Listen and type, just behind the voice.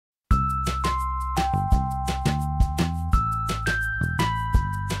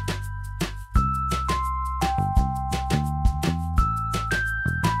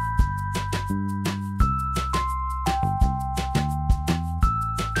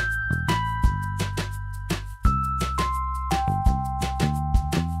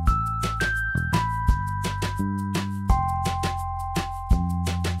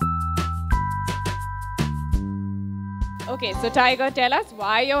Okay, so Tiger, tell us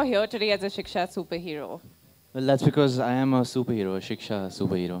why you're here today as a Shiksha superhero. Well, that's because I am a superhero, a Shiksha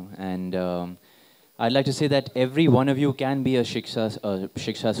superhero, and I'd like to say that every one of you can be a Shiksha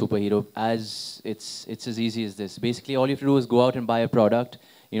superhero. As it's as easy as this. Basically, all you have to do is go out and buy a product,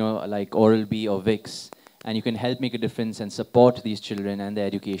 like Oral-B or Vicks, and you can help make a difference and support these children and their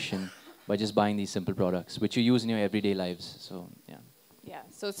education by just buying these simple products, which you use in your everyday lives. So yeah. Yeah,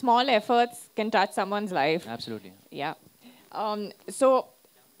 so small efforts can touch someone's life. Absolutely. Yeah. So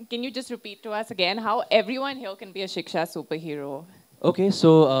can you just repeat to us again how everyone here can be a Shiksha superhero? Okay,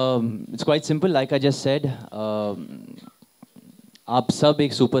 so it's quite simple. Like I just said, आप सब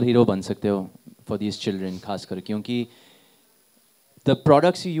एक super hero बन सकते हो for these children, खासकर क्योंकि the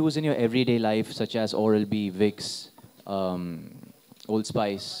products you use in your everyday life, such as Oral-B, Vicks, Old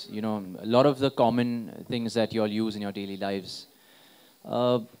Spice, a lot of the common things that you all use in your daily lives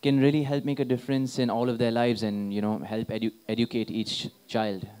can really help make a difference in all of their lives and help educate each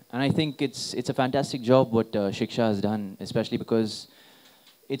child. And I think it's a fantastic job what Shiksha has done, especially because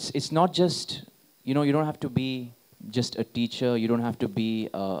it's not just you don't have to be just a teacher, you don't have to be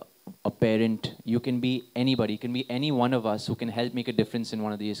a parent. You can be anybody. You can be any one of us who can help make a difference in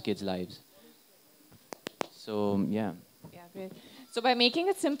one of these kids' lives. So yeah. Yeah, great. So by making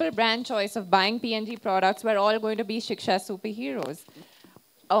a simple brand choice of buying P&G products, we're all going to be Shiksha superheroes.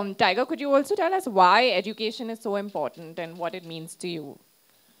 Tiger, could you also tell us why education is so important and what it means to you?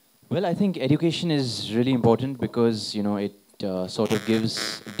 Well, I think education is really important because it sort of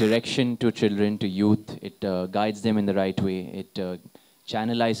gives direction to children, to youth. It guides them in the right way. It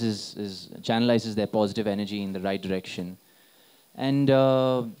channelizes their positive energy in the right direction. And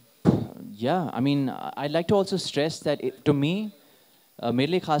yeah, I mean, I'd like to also stress that to me,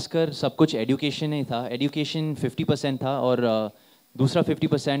 मेरे लिए खासकर सब कुछ education ही था. Education 50% था और दूसरा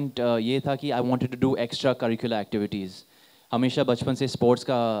 50% ये था कि I wanted to do extra curricular activities. हमेशा बचपन से स्पोर्ट्स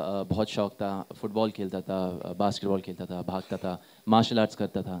का बहुत शौक था. फुटबॉल खेलता था, बास्केटबॉल खेलता था, भागता था, मार्शल आर्ट्स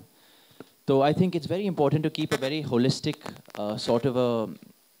करता था. So I think it's very important to keep a very holistic sort of a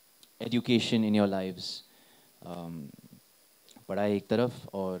education in your lives. पढ़ाई एक तरफ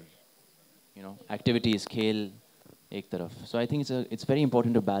और activities, खेल एक तरफ. So I think it's very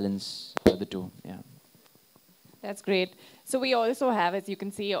important to balance the two. Yeah. That's great. So we also have, as you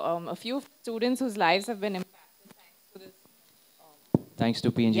can see, a few students whose lives have been impacted thanks to this. Thanks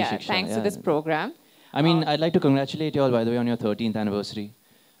to P&G Shiksha. Thanks to this program. I mean, I'd like to congratulate you all, by the way, on your 13th anniversary.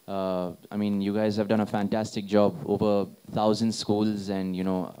 I mean, you guys have done a fantastic job. Over 1,000 schools and,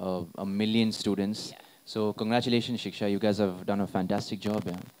 a million students. Yeah. So congratulations, Shiksha. You guys have done a fantastic job.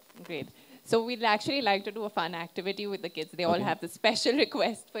 Yeah. Great. So we'd actually like to do a fun activity with the kids. They all have the special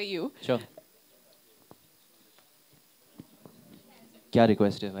request for you. Sure. क्या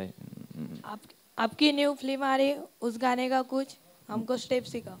request है भाई? आपकी new film आ रही, उस गाने का कुछ हमको स्टेप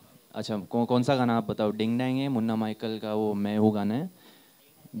सिखाओ. अच्छा, कौन सा गाना आप बताओ? डिंग डैंग है, मुन्ना माइकल का वो मैं हूँ गाना है.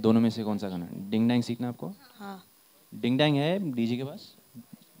 दोनों में से कौन सा गाना? डिंग डैंग सीखना आपको? हाँ. डिंग डैंग है डीजे के पास?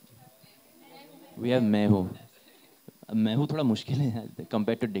 वी हैव मैं हूँ थोड़ा मुश्किल है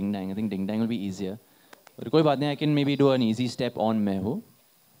compare to ding dang. I think ding dang will be easier. पर कोई बात नहीं, I can may be do an easy step on मैं हूँ.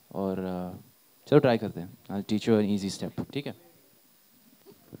 और चलो ट्राई करते हैं. I teach you an easy step. ठीक है?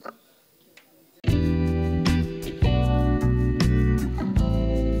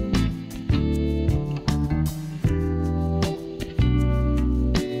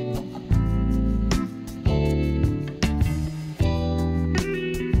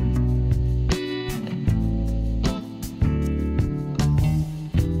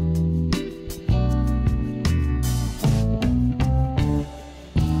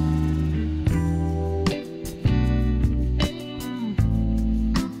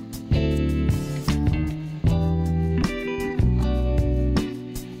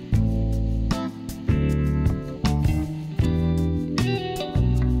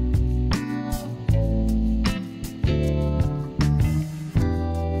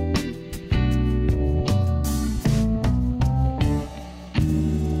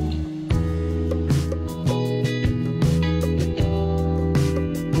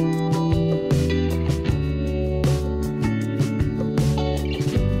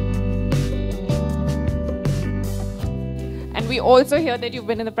 We also hear that you've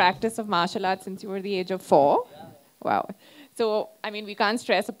been in the practice of martial arts since you were the age of 4. Wow. So, I mean, we can't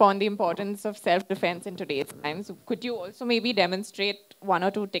stress upon the importance of self-defense in today's times. Could you also maybe demonstrate 1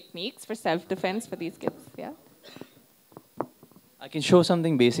 or 2 techniques for self-defense for these kids? Yeah. I can show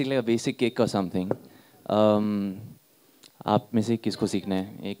something basic, like a basic kick or something. आप में से किसको सीखना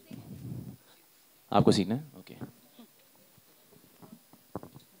है? एक आपको सीखना है? Okay.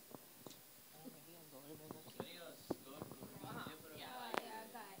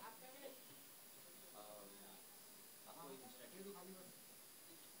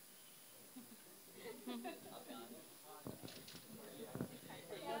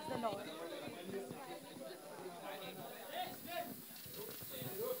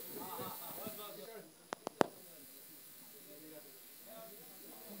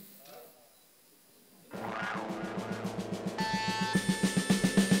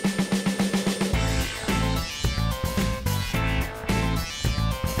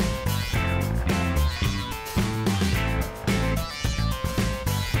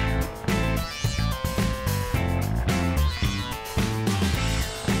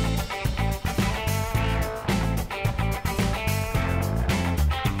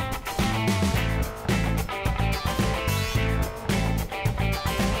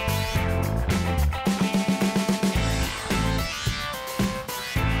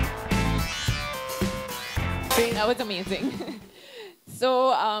 That was amazing. So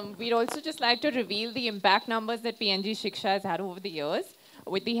we'd also just like to reveal the impact numbers that P&G Shiksha has had over the years.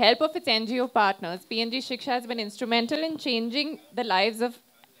 With the help of its NGO partners, P&G Shiksha has been instrumental in changing the lives of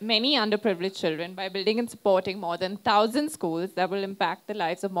many underprivileged children by building and supporting more than 1,000 schools that will impact the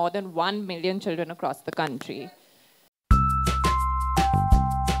lives of more than 1 million children across the country.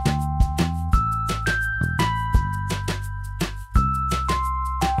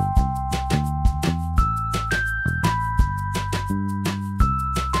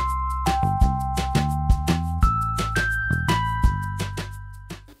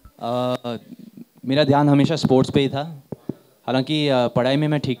 मेरा ध्यान हमेशा sports पे ही था। हालांकि पढ़ाई में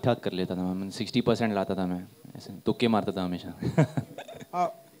मैं ठीक ठाक कर लेता था, मैं 60% लाता था, मैं ऐसे तुक्के मारता था हमेशा।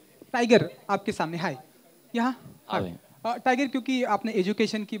 टाइगर आपके सामने, हाय यहाँ। हाय टाइगर, क्योंकि आपने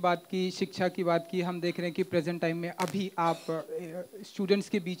एजुकेशन की बात की, शिक्षा की बात की, हम देख रहे हैं कि प्रेजेंट टाइम में अभी आप स्टूडेंट्स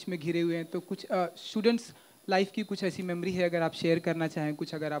के बीच में घिरे हुए हैं, तो कुछ स्टूडेंट्स लाइफ की कुछ ऐसी मेमोरी है अगर आप शेयर करना चाहें,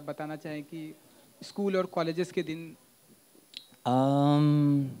 कुछ अगर आप बताना चाहें कि स्कूल और कॉलेजेस के दिन?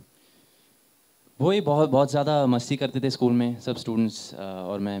 वही बहुत ज़्यादा मस्ती करते थे स्कूल में सब स्टूडेंट्स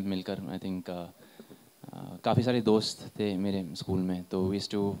और मैं मिलकर। आई थिंक काफ़ी सारे दोस्त थे मेरे स्कूल में, तो we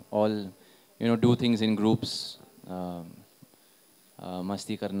used to all do things in groups,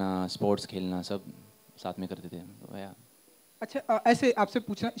 मस्ती करना, स्पोर्ट्स खेलना, सब साथ में करते थे। तो या अच्छा, ऐसे आपसे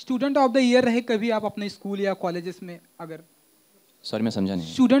पूछना, स्टूडेंट ऑफ द ईयर रहे कभी आप अपने स्कूल या कॉलेजेस में? अगर सॉरी मैं समझा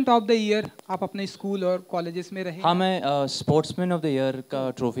नहीं। स्टूडेंट ऑफ द ईयर आप अपने स्कूल और कॉलेजेस में रहे? हाँ, मैं स्पोर्ट्समैन ऑफ द ईयर का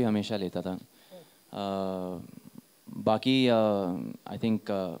ट्रॉफी हमेशा लेता था। बाकी आई थिंक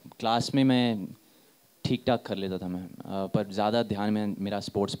क्लास में मैं ठीक ठाक कर लेता था मैं, पर ज़्यादा ध्यान में मेरा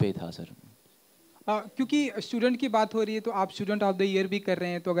स्पोर्ट्स पे ही था सर। क्योंकि स्टूडेंट की बात हो रही है तो आप स्टूडेंट ऑफ द ईयर भी कर रहे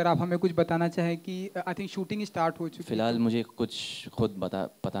हैं, तो अगर आप हमें कुछ बताना चाहें कि आई थिंक शूटिंग स्टार्ट हो चुकी है। फिलहाल मुझे कुछ खुद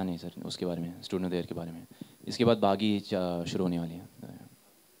पता नहीं सर उसके बारे में, स्टूडेंट ऑफ द ईयर के बारे में। इसके बाद बागी शुरू होने वाली है,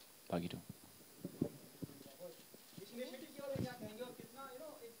 बागी 2।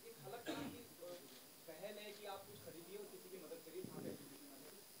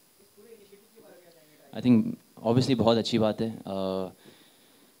 आई थिंक ऑब्वियसली बहुत अच्छी बात है।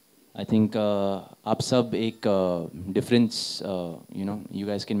 आई थिंक आप सब एक difference, you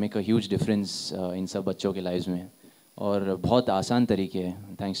guys can make a huge difference in सब बच्चों के लाइव्स में, और बहुत आसान तरीके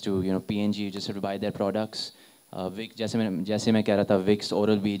हैं, thanks to P&G, just to bye their products. Vicks, जैसे मैं कह रहा था, विक्स,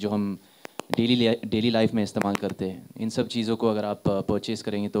 ओरल बी, जो हम डेली लाइफ में इस्तेमाल करते हैं, इन सब चीज़ों को अगर आप परचेज़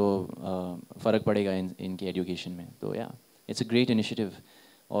करेंगे तो फ़र्क पड़ेगा इनकी एजुकेशन में। तो या इट्स अ ग्रेट इनिशिएटिव,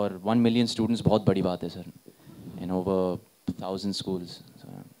 और 1 मिलियन स्टूडेंट्स बहुत बड़ी बात है sir, in over 1,000 schools.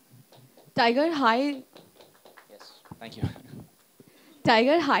 Tiger, hi. Yes, thank you.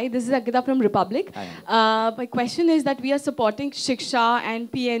 Tiger, hi. This is Agita from Republic. Hi. My question is that we are supporting Shiksha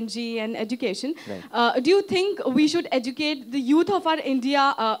and P&G and education. Right. Do you think we should educate the youth of our India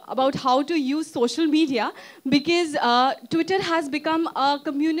about how to use social media? Because Twitter has become a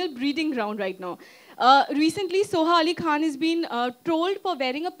communal breeding ground right now. Recently, Soha Ali Khan has been trolled for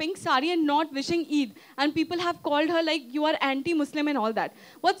wearing a pink sari and not wishing Eid. And people have called her like, you are anti-Muslim and all that.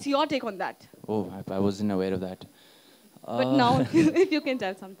 What's your take on that? Oh, I wasn't aware of that. But now, if you can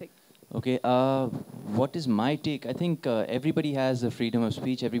tell something. Okay, what is my take? I think everybody has the freedom of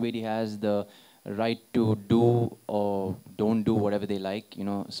speech. Everybody has the right to do or don't do whatever they like.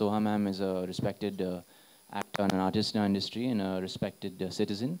 Soha ma'am is a respected actor and an artist in our industry and a respected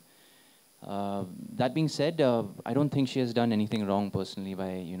citizen. That being said, I don't think she has done anything wrong personally by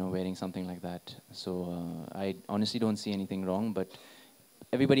wearing something like that. So I honestly don't see anything wrong, but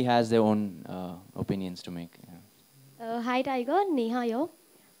everybody has their own opinions to make. Yeah. Hi tiger, Neha yo.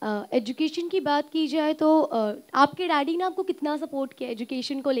 Education की बात की जाए तो आपके daddy ने आपको कितना support किया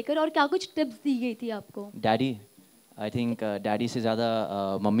एजुकेशन को लेकर, और क्या कुछ टिप्स दी गई थी आपको? डैडी, आई थिंक डैडी से ज़्यादा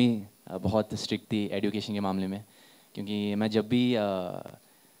मम्मी बहुत स्ट्रिक्ट थी एजुकेशन के मामले में, क्योंकि मैं जब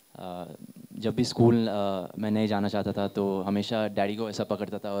भी स्कूल मैं नहीं जाना चाहता था तो हमेशा डैडी को ऐसा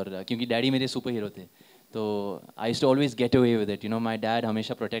पकड़ता था, और क्योंकि डैडी मेरे सुपर हीरो थे तो I used to always get away with it. My dad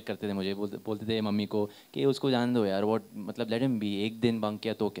हमेशा प्रोटेक्ट करते थे मुझे, बोलते थे मम्मी को कि उसको जान दो यार, व्हाट मतलब, लेट हिम बी, एक दिन बंक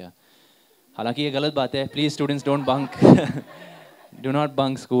किया तो क्या। हालांकि ये गलत बात है, please students don't bunk, do not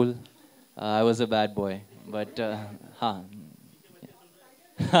bunk school. I was a bad boy, but हाँ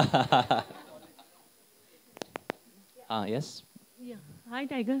हाँ, yes. Hi,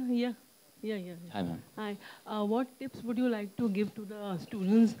 Tiger. Yeah. Hi, ma'am. Hi. What tips would you like to give to the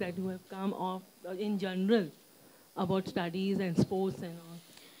students that who have come off in general about studies and sports and all?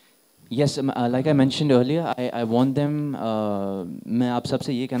 Yes, like I mentioned earlier, I want them. मैं आप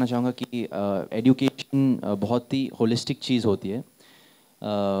सबसे ये कहना चाहूँगा कि education बहुत ही holistic चीज़ होती है,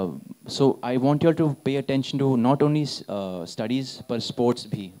 So I want you all to pay attention to not only studies but sports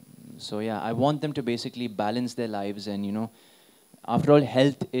bhi. So yeah, I want them to basically balance their lives, and after all,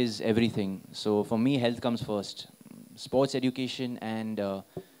 health is everything. So for me, health comes first. Sports education and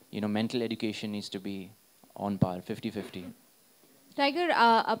mental education needs to be on par, 50-50. Tiger,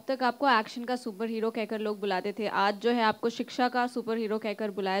 अब तक आपको action का super hero कहकर लोग बुलाते थे, आज जो है आपको शिक्षा का सुपर हीरो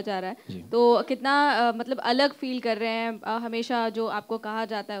कहकर बुलाया जा रहा है, तो कितना मतलब अलग फील कर रहे हैं हमेशा जो आपको कहा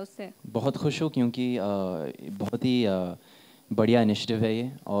जाता है उससे? बहुत खुश हूँ क्योंकि बहुत ही बढ़िया इनिशिएटिव है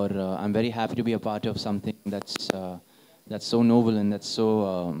ये, और I am very happy to be a part of something that's so noble and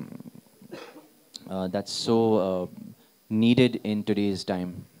that's so needed in today's time.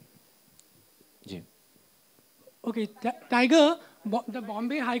 Ji. Okay, Tiger, the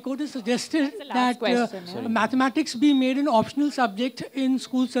Bombay High Court has suggested that question, mathematics be made an optional subject in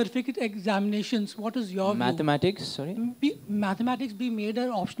school certificate examinations. What is your Mathematics, sorry? Mathematics be made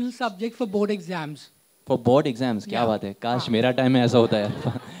an optional subject for board exams. For board exams, क्या बात है? काश मेरा time में ऐसा होता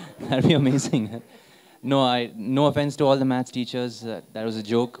यार. That'd be amazing. No offense to all the maths teachers. That was a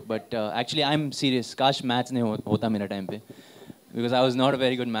joke, but actually I'm serious. काश maths नहीं होता मेरा टाइम पे. Because I was not a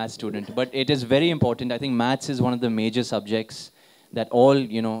very good math student. But it is very important. I think maths is one of the major subjects that all,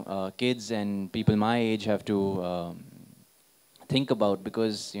 kids and people my age have to think about,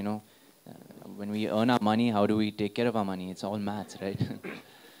 because, when we earn our money, how do we take care of our money? It's all maths, right?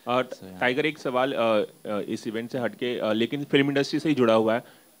 Tiger, एक सवाल इस event से हटके लेकिन film industry से ही जुड़ा हुआ है,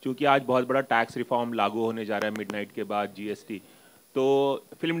 क्योंकि आज बहुत बड़ा टैक्स रिफॉर्म लागू होने जा रहा है मिडनाइट के बाद, जीएसटी, तो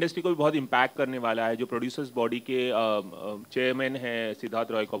फिल्म इंडस्ट्री को भी बहुत इम्पैक्ट करने वाला है. जो प्रोड्यूसर्स बॉडी के चेयरमैन हैं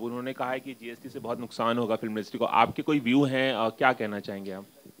सिद्धार्थ रॉय कपूर, उन्होंने कहा है कि जीएसटी से बहुत नुकसान होगा फिल्म इंडस्ट्री को. आपके कोई व्यू हैं, क्या कहना चाहेंगे आप?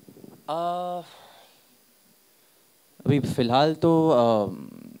 अभी फिलहाल तो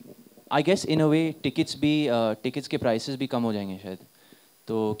I guess in a way tickets के प्राइसेस भी कम हो जाएंगे शायद,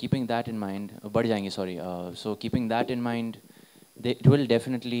 तो कीपिंग दैट इन माइंड, बढ़ जाएंगे sorry, so keeping that in mind, it will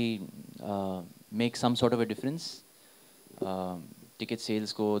definitely make some sort of a difference. Ticket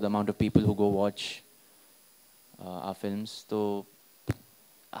sales go, the amount of people who go watch our films. So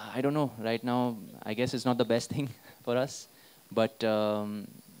I don't know. Right now, I guess it's not the best thing for us, but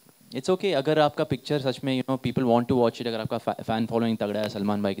it's okay. अगर आपका picture सच में people want to watch it, अगर आपका fan following तगड़ा है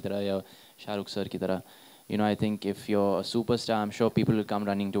सलमान भाई की तरह या शाहरुख सर की तरह, I think if you're a superstar, I'm sure people will come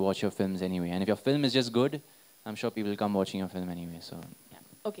running to watch your films anyway. And if your film is just good, I'm sure people will come watching your film anyway. So yeah.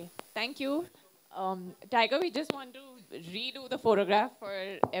 Okay, thank you. Tiger, we just want to redo the photograph for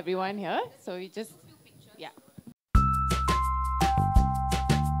everyone here. So we just